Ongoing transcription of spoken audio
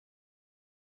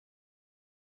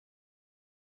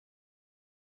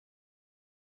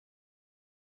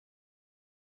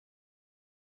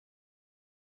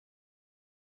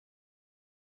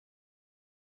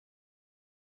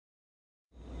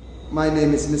My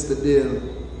name is Mr. Dale,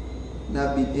 and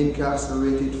I've been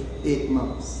incarcerated for 8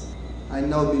 months. I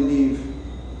now believe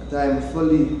that I am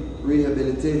fully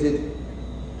rehabilitated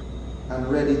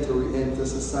and ready to re-enter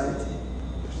society.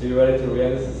 So you're ready to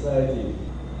re-enter society?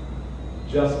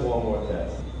 Just one more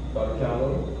test. Got a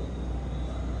candle?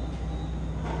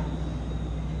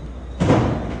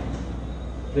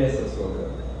 Place of Soca.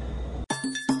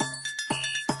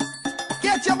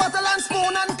 Get your bottle and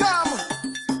spoon and come.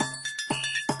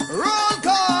 Roll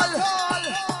call.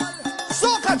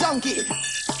 Soca Junkie.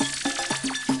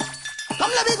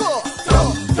 Come, let me go.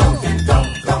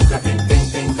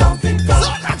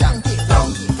 Soca Junkie.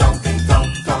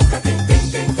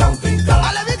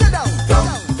 I'll let me go down.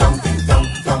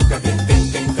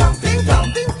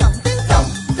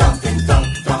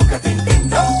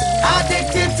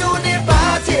 Addicted to the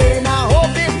party, now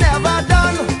hope it's never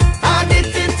done.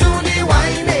 Addicted to the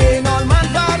whining, all man,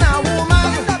 man and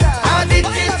woman.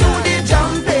 Addicted to the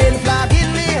jumping, flag in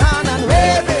me hand and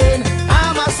waving.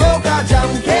 I'm a soca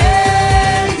junkie,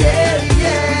 yeah,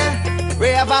 yeah.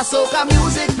 Rave a soca music.